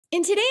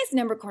In today's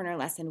Number Corner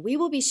lesson, we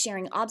will be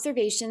sharing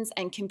observations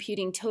and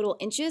computing total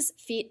inches,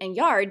 feet, and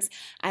yards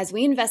as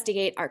we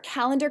investigate our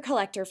calendar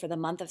collector for the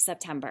month of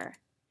September.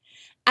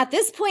 At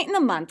this point in the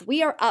month,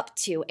 we are up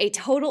to a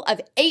total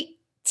of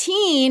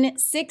 18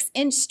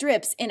 6-inch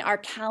strips in our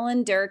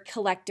calendar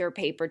collector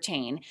paper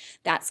chain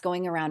that's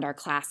going around our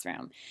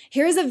classroom.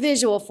 Here's a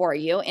visual for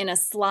you in a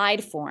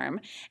slide form,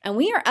 and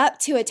we are up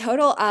to a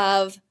total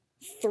of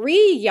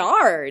 3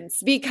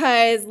 yards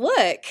because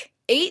look,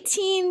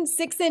 18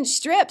 6-inch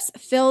strips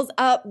fills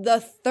up the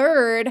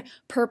third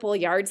purple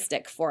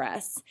yardstick for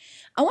us.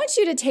 I want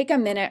you to take a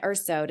minute or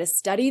so to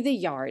study the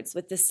yards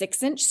with the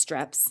 6-inch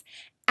strips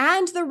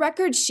and the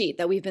record sheet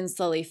that we've been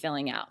slowly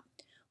filling out.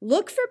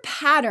 Look for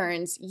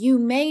patterns you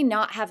may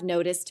not have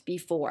noticed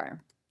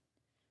before.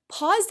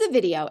 Pause the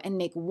video and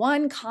make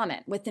one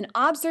comment with an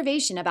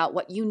observation about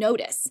what you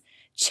notice.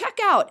 Check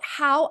out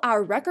how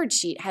our record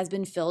sheet has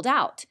been filled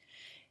out.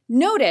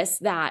 Notice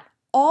that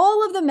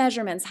all of the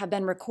measurements have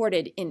been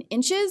recorded in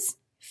inches,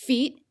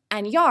 feet,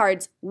 and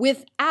yards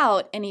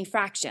without any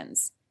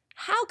fractions.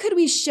 How could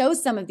we show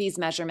some of these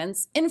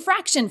measurements in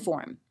fraction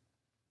form?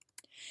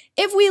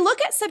 If we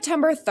look at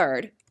September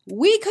 3rd,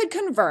 we could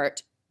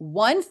convert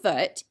 1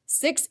 foot,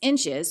 6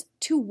 inches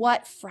to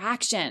what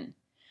fraction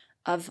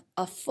of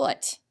a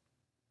foot?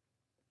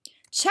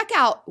 Check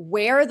out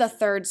where the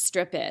third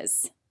strip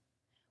is.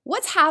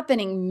 What's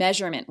happening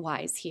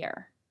measurement-wise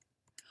here?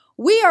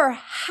 We are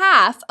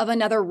half of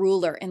another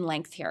ruler in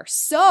length here.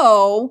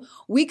 So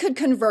we could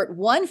convert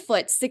 1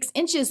 foot, 6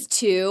 inches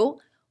to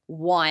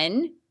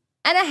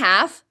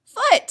 1.5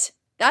 foot.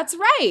 That's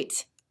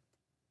right.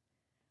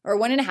 Or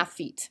 1.5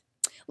 feet.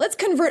 Let's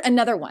convert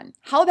another one.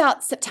 How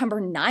about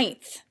September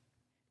 9th?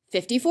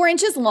 54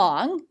 inches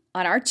long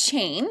on our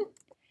chain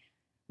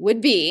would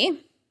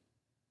be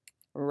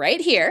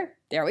right here.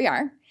 There we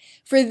are.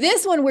 For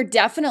this one, we're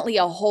definitely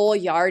a whole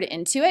yard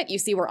into it. You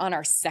see we're on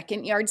our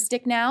second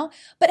yardstick now.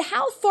 But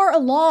how far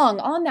along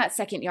on that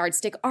second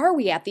yardstick are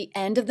we at the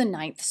end of the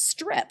 9th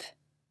strip?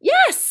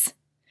 Yes!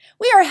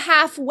 We are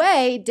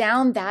halfway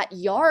down that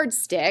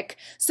yardstick,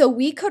 so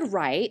we could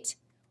write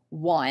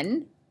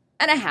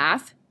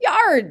 1.5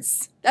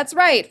 yards. That's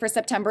right, for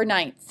September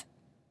 9th.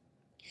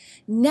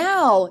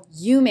 Now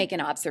you make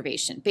an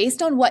observation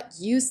based on what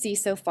you see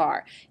so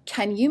far.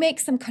 Can you make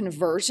some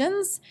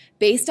conversions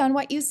based on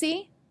what you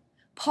see?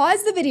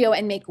 Pause the video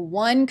and make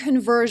one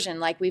conversion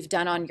like we've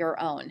done on your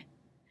own.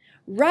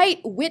 Write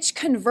which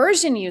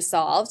conversion you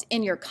solved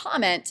in your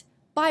comment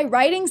by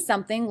writing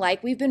something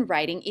like we've been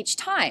writing each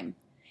time.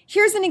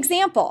 Here's an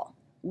example.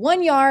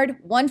 1 yard,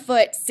 1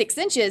 foot, 6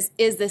 inches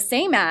is the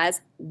same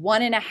as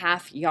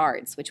 1.5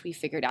 yards, which we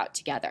figured out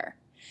together.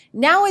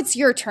 Now it's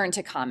your turn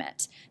to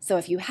comment. So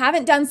if you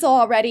haven't done so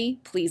already,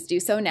 please do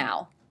so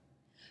now.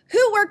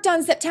 Who worked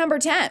on September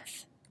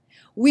 10th?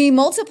 We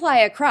multiply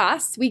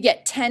across, we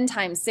get 10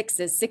 times 6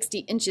 is 60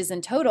 inches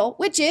in total,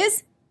 which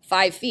is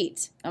 5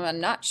 feet.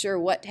 I'm not sure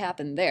what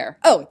happened there.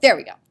 Oh, there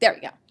we go. There we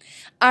go.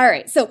 All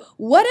right, so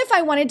what if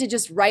I wanted to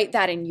just write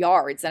that in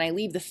yards and I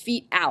leave the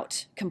feet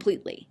out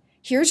completely?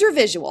 Here's your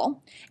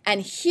visual,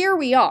 and here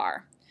we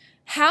are.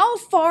 How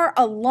far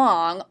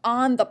along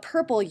on the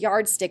purple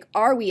yardstick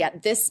are we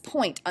at this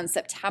point on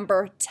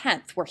September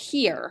 10th? We're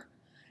here.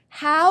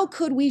 How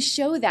could we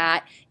show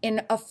that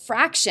in a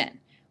fraction?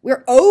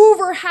 We're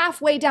over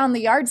halfway down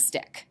the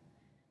yardstick.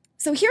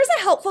 So here's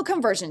a helpful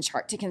conversion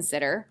chart to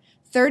consider.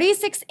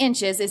 36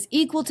 inches is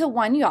equal to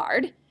 1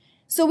 yard.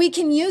 So we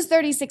can use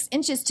 36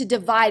 inches to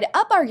divide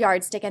up our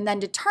yardstick and then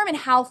determine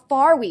how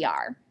far we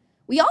are.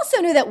 We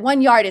also know that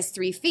 1 yard is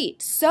 3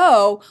 feet,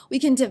 so we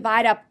can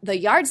divide up the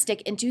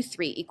yardstick into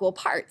 3 equal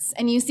parts.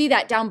 And you see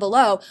that down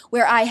below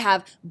where I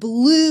have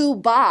blue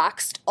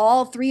boxed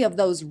all 3 of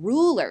those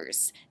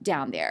rulers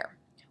down there.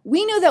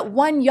 We know that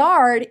 1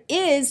 yard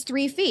is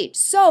 3 feet,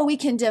 so we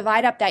can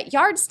divide up that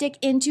yardstick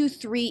into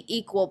 3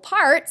 equal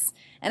parts.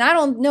 And I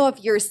don't know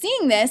if you're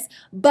seeing this,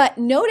 but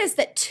notice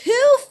that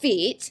 2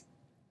 feet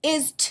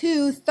is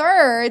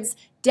 2/3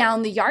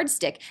 down the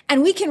yardstick.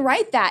 And we can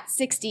write that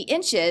 60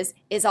 inches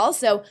is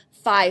also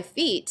 5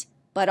 feet,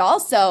 but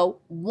also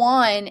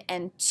 1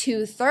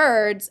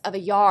 2/3 of a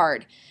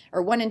yard,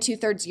 or 1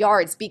 2/3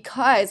 yards,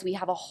 because we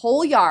have a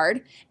whole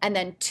yard and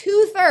then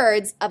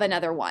 2/3 of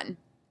another one.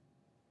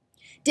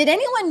 Did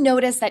anyone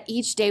notice that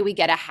each day we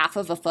get a half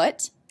of a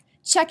foot?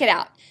 Check it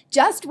out.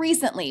 Just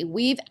recently,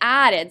 we've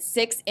added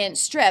 6-inch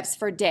strips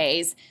for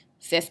days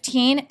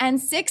 15 and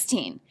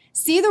 16.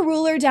 See the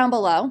ruler down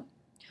below?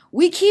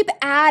 We keep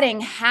adding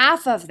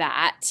half of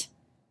that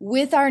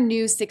with our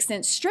new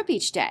 6-inch strip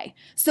each day.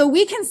 So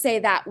we can say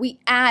that we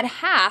add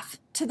half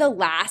to the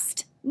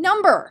last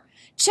number.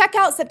 Check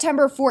out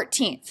September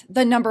 14th,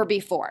 the number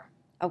before,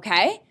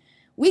 okay?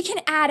 We can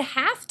add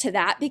half to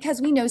that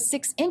because we know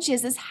 6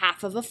 inches is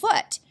half of a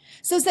foot.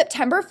 So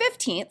September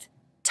 15th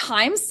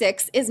times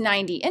 6 is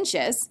 90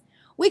 inches.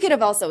 We could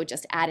have also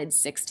just added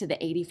 6 to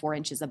the 84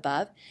 inches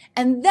above.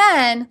 And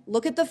then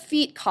look at the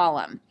feet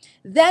column.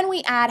 Then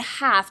we add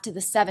half to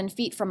the 7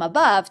 feet from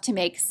above to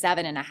make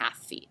 7.5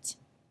 feet.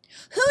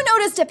 Who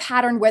noticed a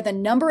pattern where the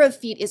number of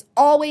feet is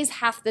always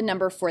half the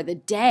number for the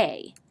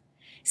day?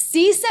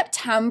 See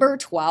September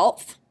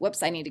 12th.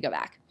 Whoops, I need to go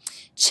back.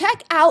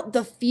 Check out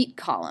the feet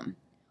column.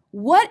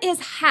 What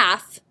is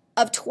half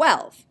of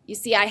 12? You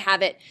see I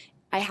have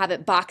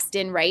it boxed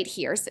in right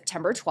here,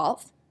 September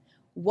 12th.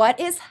 What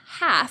is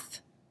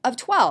half of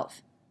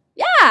 12?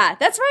 Yeah,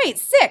 that's right,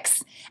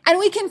 6. And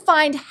we can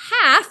find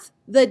half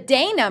the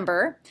day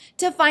number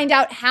to find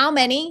out how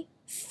many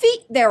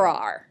feet there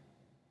are.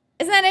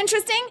 Isn't that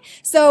interesting?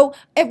 So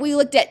if we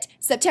looked at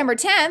September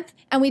 10th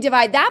and we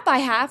divide that by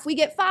half, we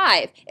get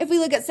 5. If we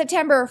look at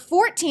September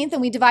 14th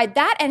and we divide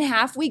that in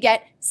half, we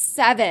get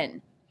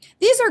 7.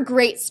 These are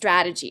great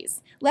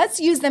strategies. Let's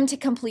use them to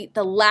complete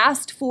the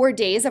last 4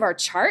 days of our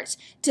chart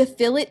to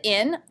fill it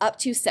in up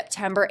to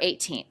September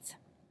 18th.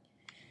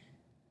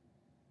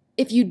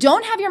 If you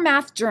don't have your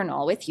math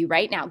journal with you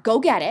right now, go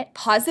get it,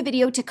 pause the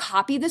video to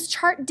copy this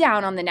chart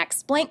down on the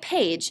next blank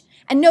page,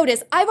 and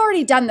notice I've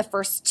already done the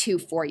first 2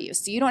 for you,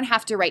 so you don't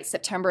have to write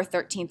September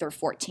 13th or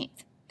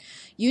 14th.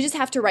 You just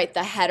have to write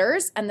the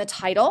headers and the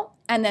title,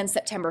 and then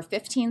September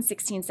 15,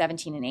 16,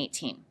 17, and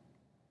 18.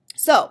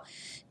 So,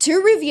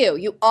 to review,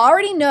 you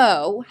already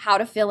know how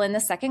to fill in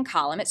the second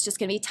column. It's just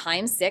going to be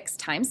times 6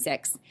 times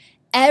 6.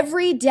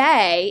 Every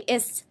day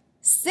is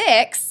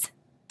 6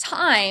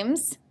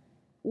 times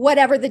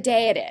whatever the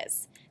day it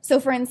is. So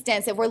for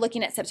instance, if we're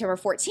looking at September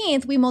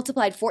 14th, we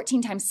multiplied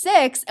 14 times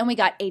 6 and we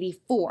got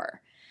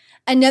 84.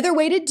 Another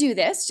way to do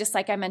this, just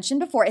like I mentioned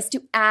before, is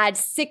to add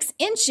 6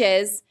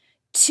 inches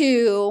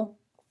to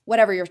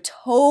whatever your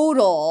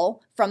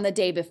total from the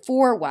day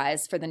before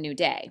was for the new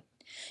day.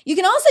 You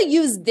can also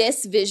use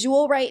this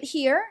visual right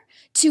here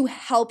to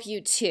help you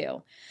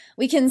too.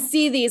 We can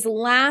see these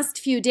last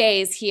few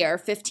days here,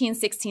 15,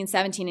 16,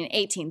 17, and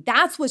 18.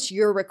 That's what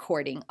you're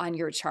recording on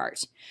your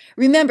chart.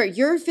 Remember,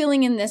 you're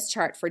filling in this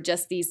chart for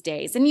just these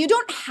days. And you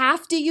don't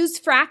have to use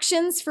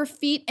fractions for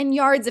feet and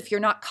yards if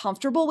you're not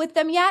comfortable with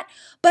them yet.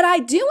 But I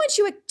do want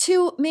you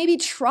to maybe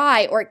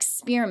try or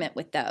experiment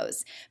with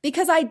those,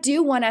 because I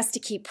do want us to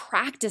keep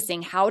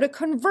practicing how to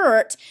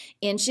convert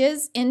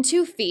inches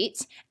into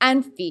feet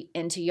and feet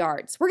into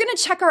yards. We're going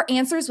to check our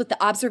answers with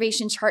the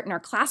observation chart in our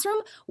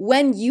classroom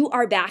when you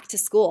are back to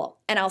school.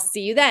 And I'll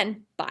see you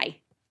then. Bye.